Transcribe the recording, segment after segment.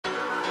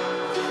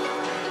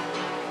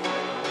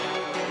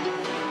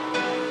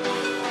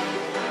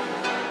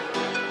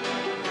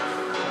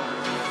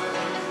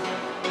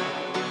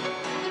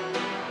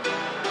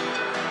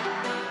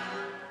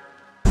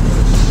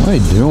What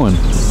are you doing?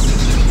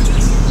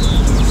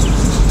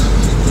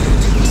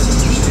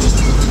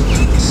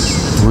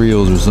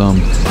 Reels or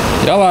something.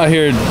 Y'all out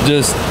here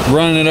just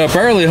running it up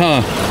early,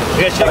 huh?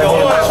 Yeah, shit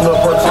going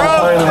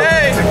on.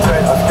 Hey!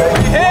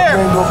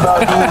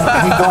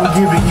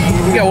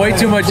 You got way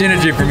too much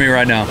energy for me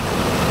right now.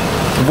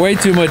 Way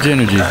too much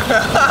energy.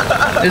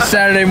 It's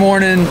Saturday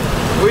morning.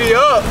 We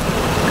up.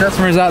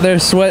 Customers out there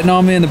sweating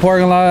on me in the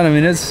parking lot. I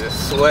mean, it's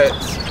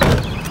sweats.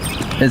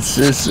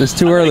 It's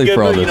too early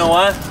for all this. You know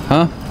why?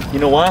 Huh? You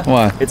know why?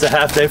 Why? It's a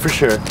half day for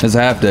sure. It's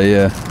a half day,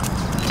 yeah.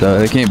 So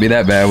it can't be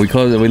that bad. We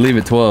close it. We leave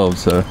at 12,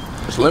 so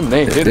it's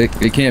lemonade.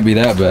 It can't be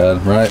that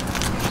bad, right?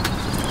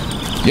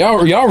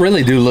 Y'all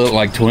really do look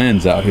like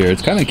twins out here.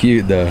 It's kind of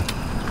cute though.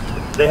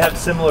 They have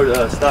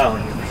similar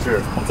styling here for sure.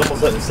 It's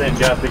almost like the same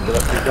guy picked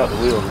out the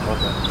wheels.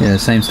 Yeah,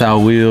 same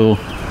style wheel,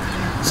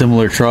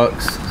 similar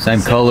trucks,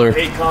 same color.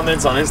 Hate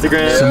comments on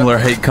Instagram. Similar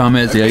hate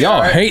comments. Yeah,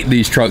 y'all hate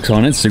these trucks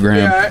on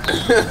Instagram.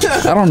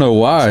 I don't know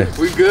why.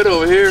 We good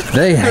over here.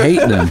 They hate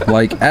them,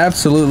 like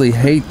absolutely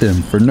hate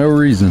them for no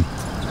reason.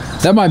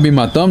 That might be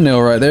my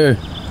thumbnail right there.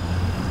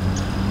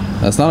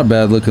 That's not a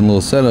bad looking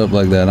little setup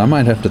like that. I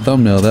might have to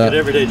thumbnail that. Good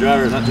everyday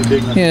driver, not too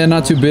big. Yeah,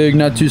 not too big,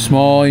 not too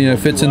small. You know,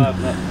 fits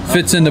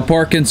in the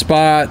parking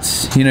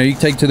spots. You know, you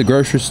can take to the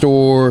grocery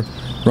store,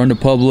 run to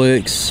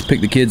Publix,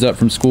 pick the kids up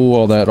from school,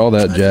 all that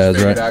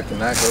jazz, right?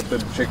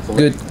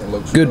 Good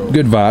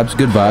vibes,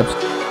 good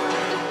vibes.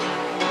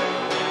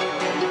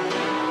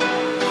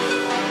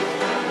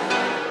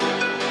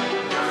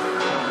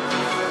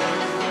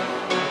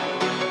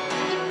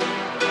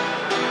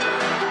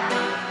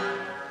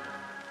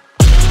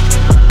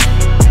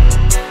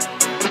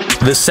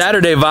 The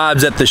Saturday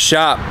vibes at the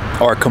shop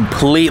are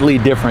completely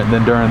different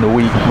than during the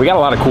week. We got a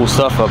lot of cool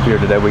stuff up here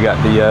today. We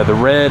got the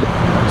red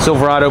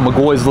Silverado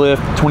McGoy's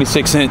lift,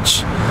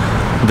 26-inch,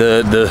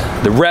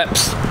 the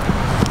reps,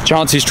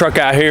 Chauncey's truck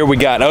out here. We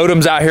got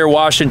Odom's out here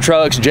washing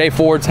trucks. Jay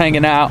Ford's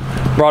hanging out,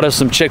 brought us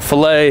some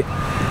Chick-fil-A.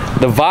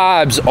 The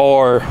vibes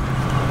are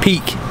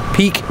peak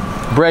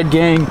bread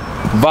gang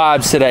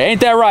vibes today.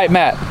 Ain't that right,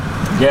 Matt?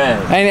 Gang.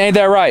 Ain't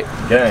that right?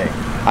 Gang.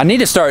 I need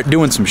to start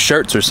doing some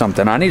shirts or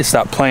something. I need to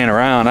stop playing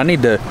around.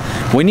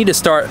 We need to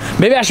start,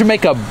 maybe I should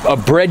make a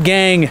Bread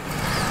Gang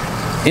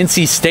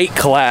NC State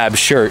collab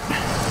shirt.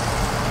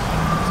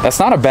 That's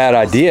not a bad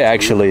idea,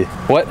 actually.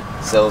 What?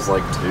 Sells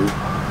like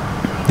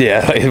 2.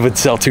 Yeah, it would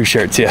sell 2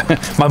 shirts, yeah.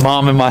 My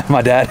mom and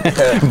my dad.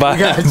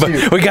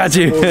 We got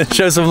you.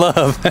 Show some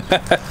love.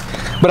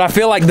 But I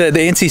feel like the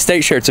NC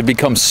State shirts have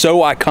become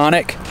so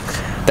iconic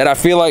that I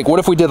feel like, what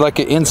if we did like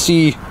an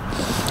NC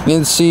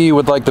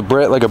with like the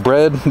bread, like a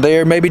bread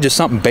there, maybe just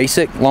something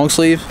basic, long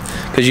sleeve,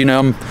 because you know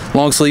I'm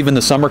long sleeve in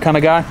the summer kind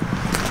of guy.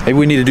 Maybe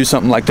we need to do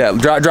something like that.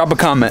 Drop a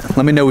comment.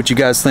 Let me know what you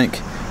guys think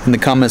in the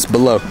comments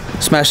below.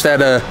 Smash that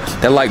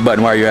like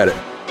button while you're at it.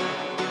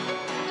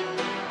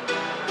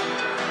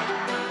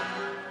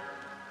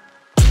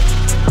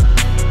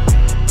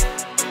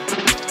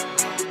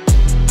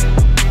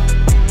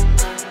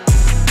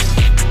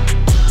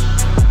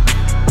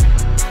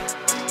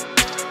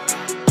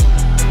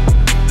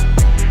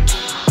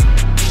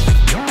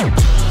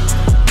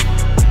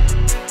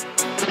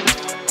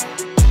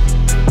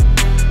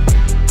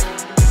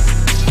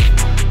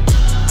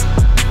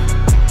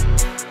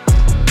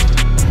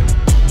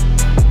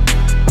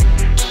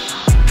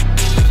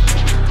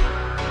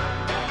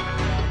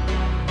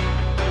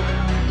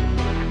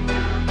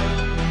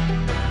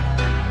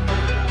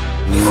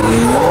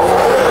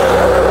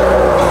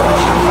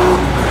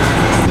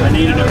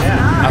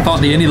 I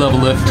thought the any level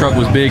lift truck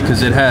was big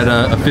because it had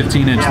a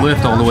 15-inch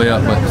lift all the way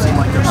up, but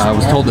I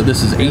was told that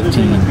this is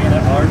 18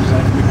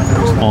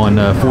 on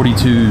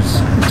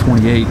 42s and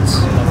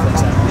 28s.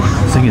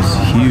 This thing is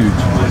huge.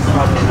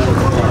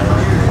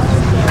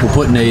 We're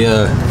putting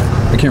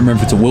I can't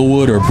remember if it's a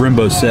Willwood or a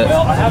Brembo set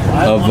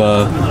of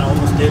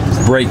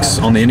brakes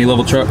on the any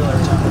level truck.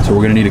 So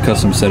we're gonna need a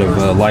custom set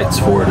of lights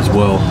for it as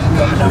well.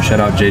 So shout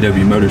out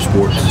JW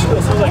Motorsports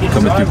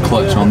coming through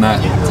clutch on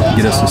that,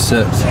 get us a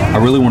set. I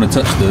really want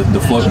to touch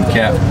the floating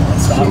cap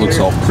so it looks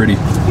all pretty.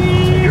 So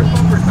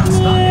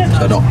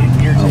I don't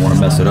want to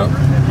mess it up.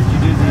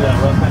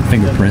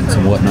 Fingerprints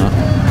and whatnot.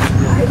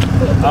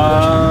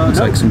 Looks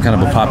like some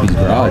kind of a Poppy's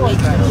garage.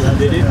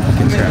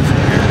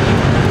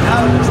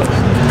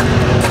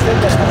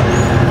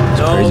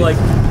 No, like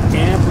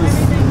amp was.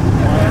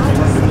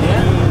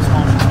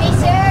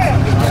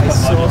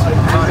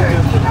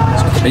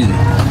 It's crazy.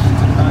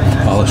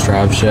 Polished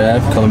drive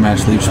shaft, color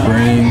match leaf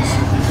springs,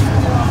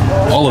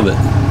 all of it.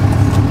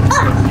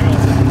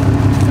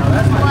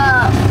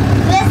 Whoa,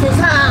 this is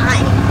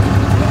high.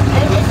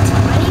 There's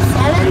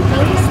 27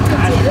 things to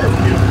do.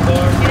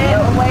 Get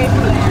away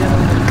from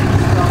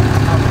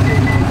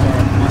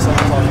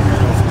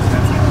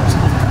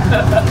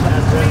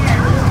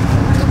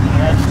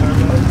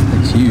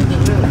It's huge.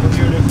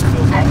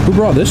 Who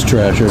brought this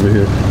trash over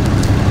here?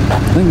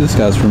 I think this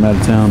guy's from out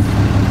of town.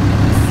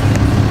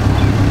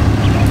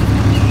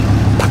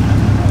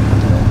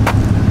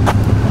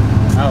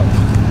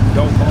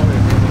 Don't call me.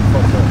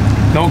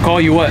 Don't call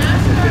you what?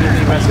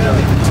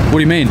 What do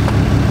you mean?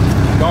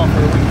 gone for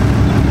a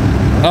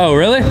week. Oh,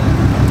 really?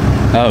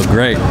 Oh,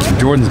 great.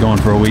 Jordan's gone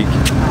for a week.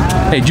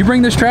 Hey, did you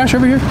bring this trash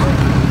over here?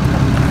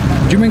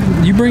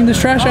 Did you bring this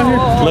trash out here?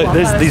 Look,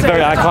 these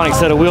very iconic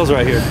set of wheels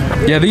right here.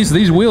 Yeah,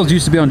 these wheels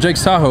used to be on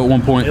Jake's Tahoe at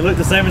one point. They look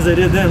the same as they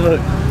did then. Look,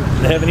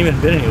 they haven't even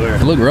been anywhere.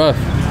 They look rough.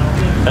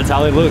 That's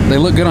how they look. They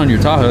look good on your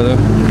Tahoe though.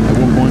 At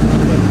one point.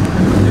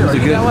 Are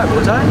you that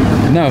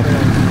way? No.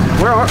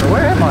 Where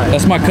am I?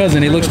 That's my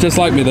cousin. He looks just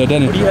like me though,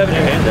 doesn't he? What do you have in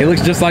your hand? He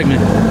looks just like me.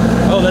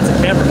 Oh, that's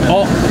a camera.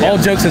 All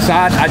jokes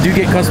aside, I do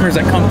get customers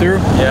that come through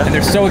and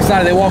they're so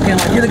excited. They walk in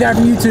like, "You're the guy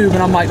from YouTube,"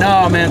 and I'm like,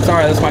 "No, man,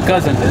 sorry, that's my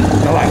cousin."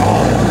 They're like,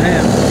 "Oh,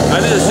 man."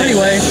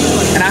 Anyway,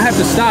 and I have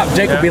to stop.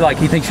 Jake will be like,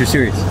 "He thinks you're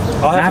serious."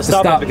 I'll have to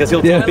stop it because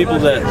he'll tell people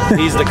that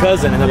he's the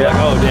cousin, and they're like,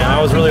 "Oh, damn,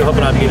 I was really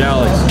hoping I'd meet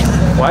Alex."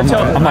 Well,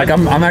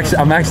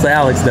 I'm actually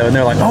Alex though, and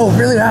they're like, "Oh,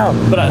 really? How?"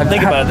 But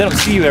think about it, they don't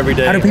see you every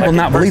day. How do people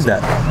not believe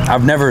that?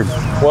 I've never.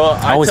 Well,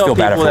 I always tell feel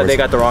bad people that afterwards. they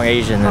got the wrong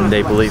Asian and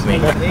they believe me.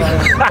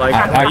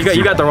 Like,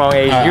 you got the wrong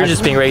Asian. You're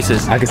just being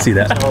racist. I can see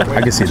that.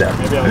 I can see that.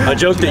 A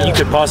joke that you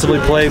could possibly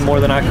play more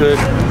than I could.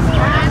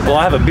 Well,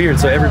 I have a beard,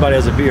 so everybody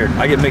has a beard.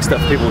 I get mixed up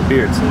with people with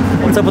beards.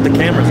 What's up with the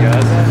cameras,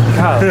 guys?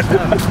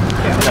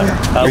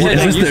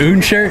 Is this the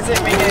Oon shirt?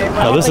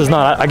 No, this is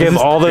not. I gave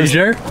all those.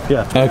 Sure?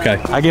 Yeah.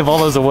 Okay. I gave all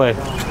those away.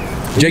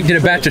 Jake did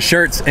a batch of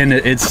shirts, and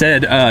it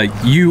said,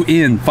 "You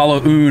in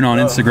follow Oon on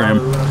Instagram."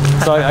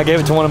 So I gave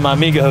it to one of my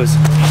amigos.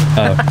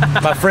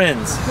 My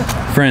friends.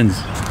 Friends,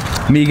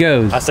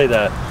 amigos. I say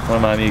that. One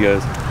of my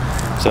amigos.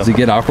 So Does it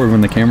get awkward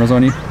when the camera's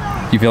on you?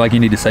 You feel like you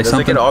need to say Does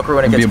something? it get awkward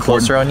when it Be gets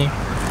important? closer on you?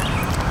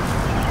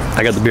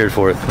 I got the beard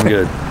for it. I'm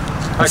good.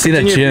 Let's see that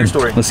continue chin. your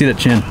story. Let's see that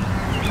chin.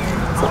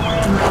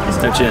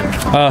 It's no chin.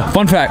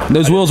 Fun fact: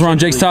 those wheels were on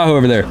Jake's Tahoe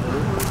over there.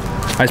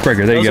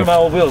 Icebreaker. There Those you are go. my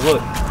old wheels.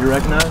 Look, you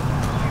recognize?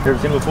 You ever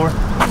seen me before?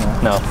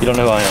 No, you don't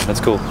know who I am. That's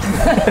cool.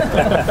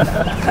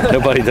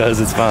 Nobody does.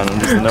 It's fine. I'm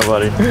just a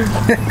nobody.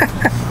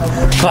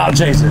 Cloud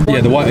chaser.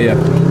 Yeah, the white. Yeah,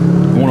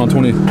 the one on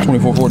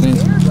 2414.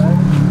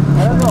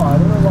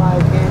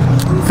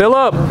 Fill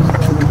up.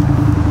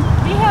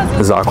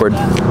 This is awkward.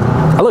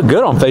 I look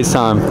good on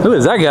FaceTime. Who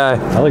is that guy?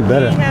 I look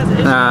better.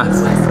 Nah,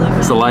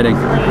 it's the lighting.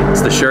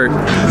 It's the shirt.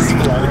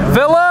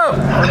 Fill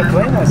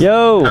up.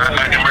 Yo,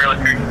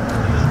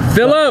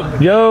 Fill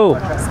up. yo.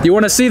 You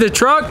want to see the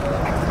truck?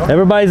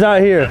 Everybody's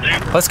out here.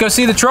 Let's go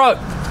see the truck.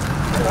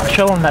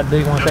 Show them that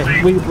big one.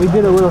 We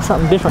did a little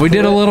something different. We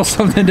did a little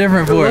something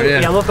different for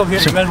it. Yeah, look over here.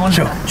 The red one.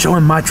 Show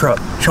him my truck.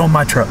 Show him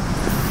my truck.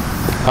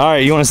 All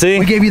right, you want to see?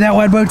 We gave you that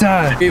wide bow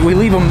tie. We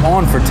leave them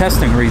on for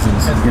testing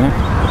reasons, you know?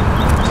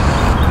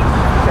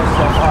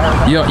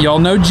 Y'all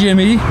know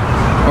Jimmy,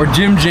 or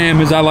Jim Jam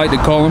as I like to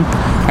call him.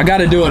 I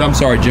gotta do it. I'm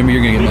sorry, Jimmy,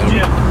 you're gonna get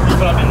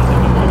mad at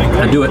me.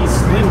 I do it.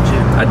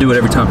 I do it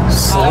every time.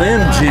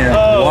 Slim Jim.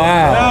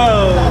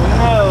 Wow.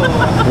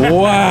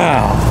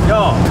 Wow.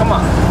 Yo, come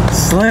on.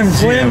 Slim Jim.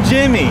 Slim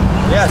Jimmy.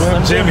 Yeah,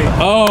 Slim Jimmy.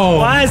 Oh.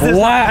 Why is this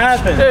not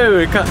happening?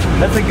 Dude,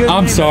 That's a good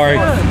I'm name. sorry.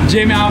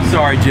 Jimmy, I'm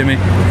sorry, Jimmy.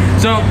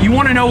 So you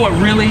want to know what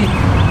really,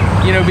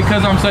 you know,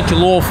 because I'm such a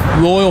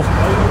loyal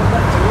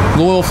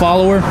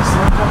follower,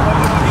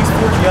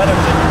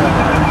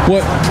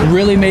 what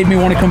really made me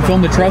want to come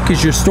film the truck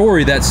is your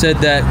story that said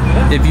that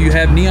if you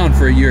have neon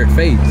for a year, it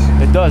fades.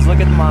 it does. Look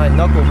at my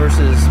knuckle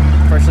versus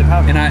freshly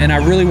powdered. And I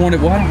really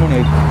wanted, well, I don't want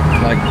to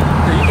like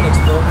You can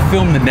explode.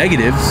 film the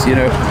negatives, you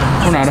know.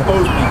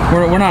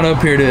 We're not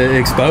up here to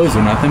expose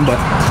or nothing, but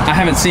I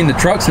haven't seen the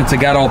truck since it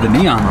got all the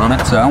neon on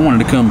it, so I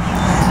wanted to come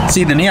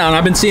see the neon.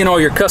 I've been seeing all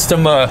your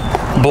custom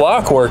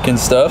block work and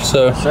stuff,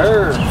 so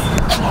Sure.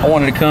 I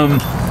wanted to come.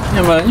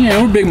 You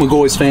know, we're big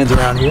McGoy's fans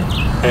around here.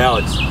 Hey,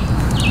 Alex.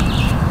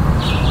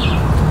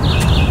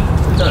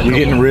 You're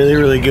getting really,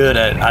 really good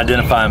at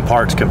identifying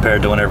parts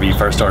compared to whenever you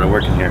first started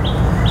working here.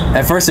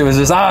 At first it was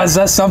just, is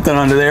that something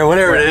under there,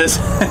 whatever it is.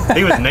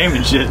 He was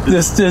naming shit.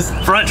 just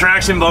Front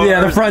traction bar.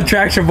 yeah, the front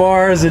traction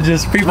bars and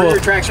just people. Rear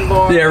traction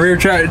bar. Yeah, rear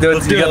traction.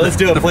 Let's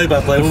do a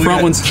play-by-play. The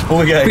front ones.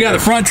 What we got? We got the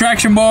front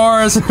traction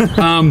bars.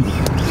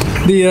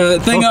 The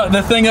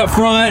thing up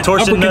front.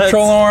 Torsion upper nuts.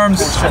 control arms.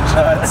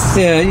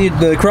 Yeah,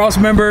 the cross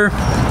member.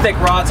 Thick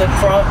rods in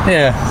front.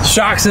 Yeah,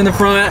 shocks in the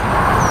front.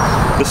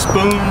 The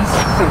spoons.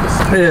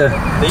 Yeah,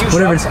 They use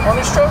whatever. shocks on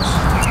these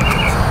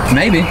trucks?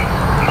 Maybe.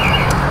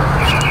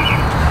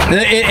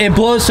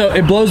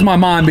 It blows my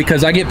mind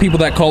because I get people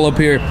that call up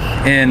here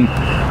and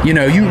you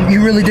know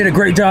you really did a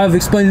great job of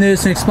explaining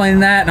this and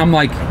explaining that, and I'm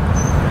like,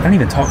 I don't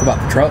even talk about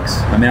the trucks.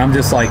 I mean, I'm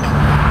just like,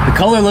 the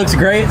color looks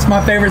great. It's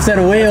my favorite set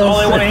of wheels. That's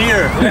all they want to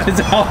hear. It's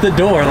out the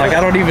door. Like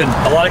I don't even.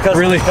 A lot of customers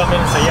really come in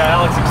and say, "Yeah,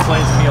 Alex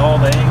explains to me all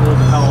the angles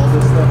and how all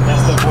this stuff, that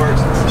stuff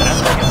works." And I'm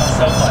thinking to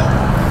myself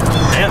like,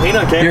 "Damn, he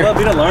done came up.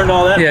 He done learned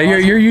all that." Yeah,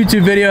 your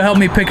YouTube video helped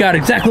me pick out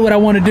exactly what I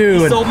want to do.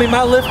 He And sold me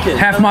my lift kit.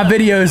 half my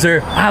videos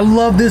are, I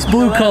love this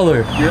blue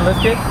color. Your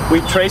lift kit?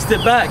 We traced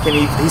it back, and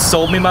he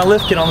sold me my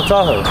lift kit on the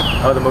Tahoe.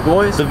 Oh, the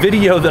McGoys? The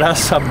video that I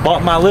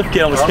bought my lift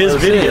kit on was his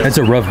video. It's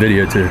a rough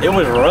video too. It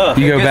was rough.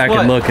 You go Guess back what?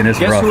 and look, and it's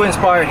Guess rough. who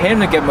inspired him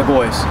to get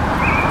McGoys?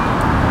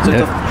 It's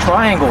Yeah. a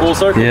triangle. Full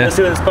circle. Yeah. That's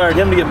who inspired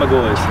him to get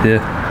McGoys.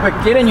 Yeah. Quick,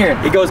 get in here.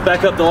 He goes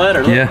back up the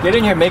ladder. Look. Yeah. Get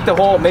in here. Make the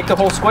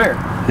whole square.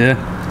 Yeah.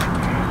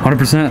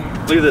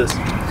 100%. Look at this.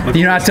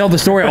 You know, I tell the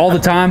story all the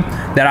time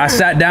that I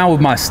sat down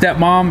with my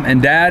stepmom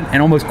and dad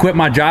and almost quit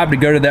my job to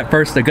go to that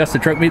first Augusta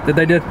truck meet that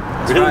they did.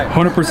 That's right.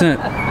 100%.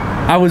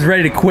 I was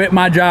ready to quit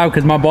my job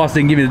because my boss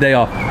didn't give me the day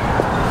off.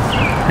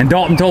 And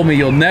Dalton told me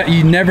you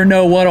never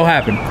know what'll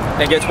happen.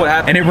 And guess what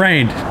happened? And it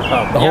rained.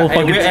 The whole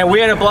fucking. And we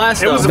had a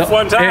blast. It was a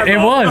fun time. It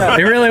was.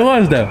 It really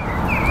was though.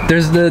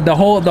 There's the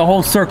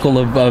whole circle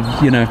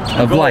of you know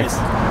of life.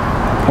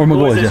 Or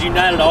McGoy's McGoy's. has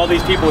united all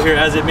these people here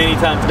as it many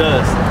times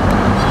does.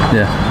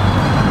 Yeah.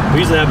 We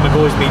usually have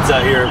McGoy's meets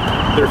out here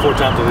 3 or 4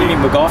 times a week.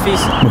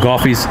 McGoffey's?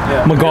 McGoffey's.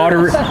 Yeah.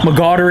 McGotteries.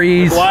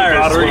 McGuire's.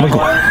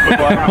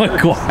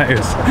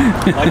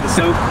 Like the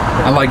soap.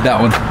 I like that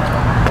one.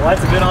 The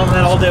lights have been on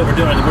that all day. We're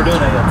doing a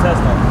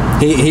test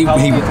on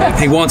it.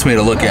 He wants me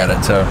to look at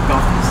it, so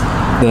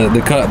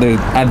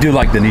I do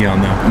like the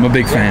neon though. I'm a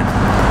big fan.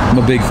 I'm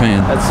a big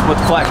fan. That's with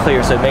flat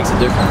clear, so it makes a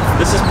difference.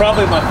 This is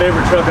probably my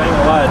favorite truck. I ain't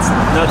gonna lie. It's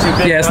not too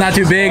big. Yeah, it's not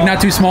too big, not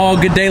too small.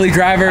 Good daily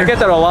driver. I get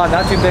that a lot.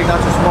 Not too big, not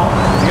too small.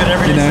 It's good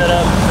everyday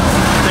setup.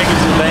 Take it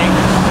to the bank.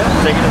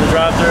 Take it to the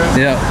drive-thru.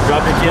 Yeah.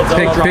 Drop your kids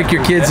off. Pick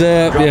your kids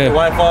up. Drop your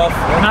wife off.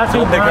 Not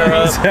too Pick her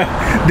up.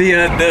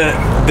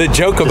 The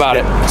joke about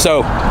it.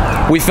 So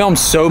we film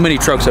so many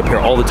trucks up here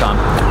all the time.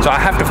 So I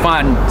have to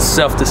find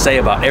stuff to say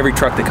about every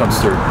truck that comes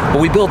through. But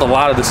we build a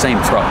lot of the same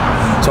truck.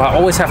 So I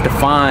always have to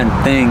find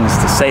things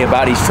to say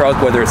about each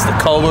truck, whether it's the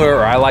color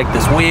or I like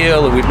this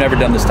wheel or we've never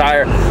done this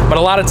tire. But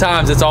a lot of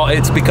times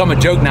it's become a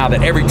joke now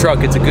that every truck,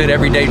 it's a good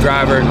everyday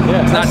driver.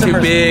 Yeah, it's not too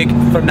big,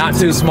 not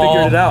too small.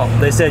 Figured it out.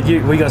 They said,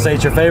 we gonna say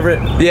it's your favorite?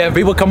 Yeah,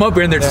 people come up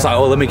here and they're just like,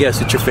 oh, let me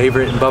guess, it's your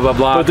favorite and blah, blah,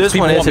 blah. But this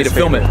people one want me is to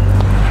film it.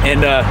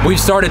 And we've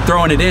started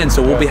throwing it in,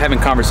 so we'll be having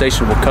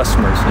conversation with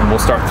customers, and we'll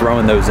start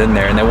throwing those in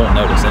there, and they won't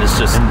notice. And it's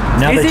just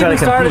now He's they try even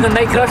to started compete.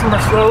 to make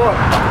customers slow up.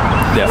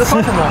 yeah. The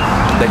fucking one.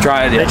 They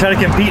try it. They Yeah. try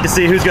to compete to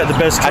see who's got the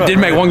best truck. I did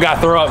make one guy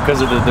throw up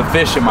because of the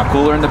fish in my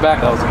cooler in the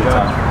back. That was a good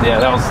time. Yeah,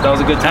 that was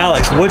a good time.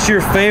 Alex, what's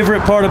your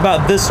favorite part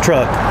about this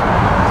truck?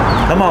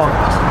 Come on.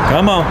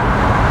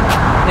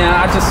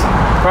 Yeah,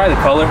 probably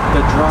the color. The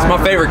driver. It's my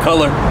favorite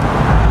color.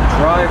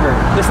 Driver.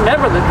 It's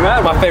never the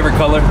driver. My favorite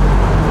color.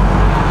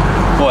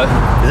 What?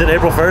 Is it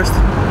April 1st?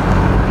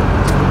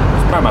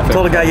 Probably my I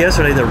told a favorite. guy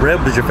yesterday that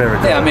red was your favorite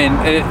color. Yeah, I mean,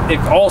 if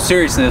all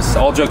seriousness,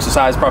 all jokes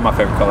aside, it's probably my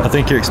favorite color. I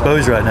think you're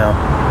exposed right now.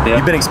 Yeah.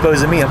 You've been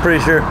exposing me, I'm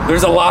pretty sure.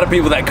 There's a lot of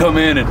people that come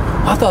in and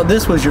I thought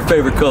this was your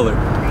favorite color.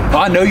 Well,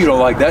 I know you don't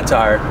like that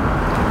tire.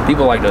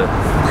 People like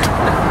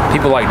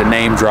to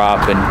name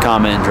drop and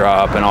comment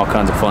drop and all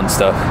kinds of fun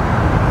stuff.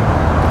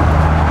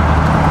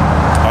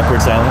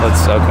 Awkward silence.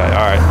 Let's okay,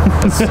 all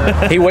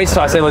right. He waits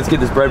till I say let's get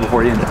this bread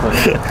before he ends.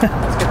 Let's get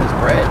this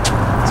bread.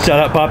 Shout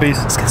out Poppies.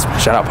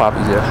 Shout out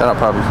Poppies, yeah. Shout out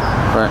Poppies.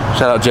 All right.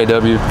 Shout out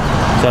JW.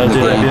 Shout out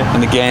JW.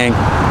 And the gang.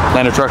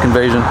 Atlanta Truck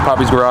Invasion.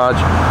 Poppy's Garage.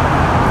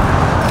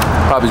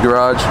 Poppy's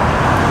Garage.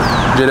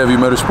 JW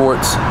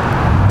Motorsports.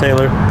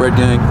 Taylor. Bread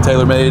Gang.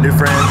 Taylor Made. New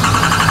friends.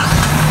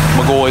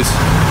 McGoy's.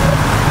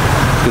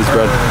 This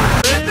bread.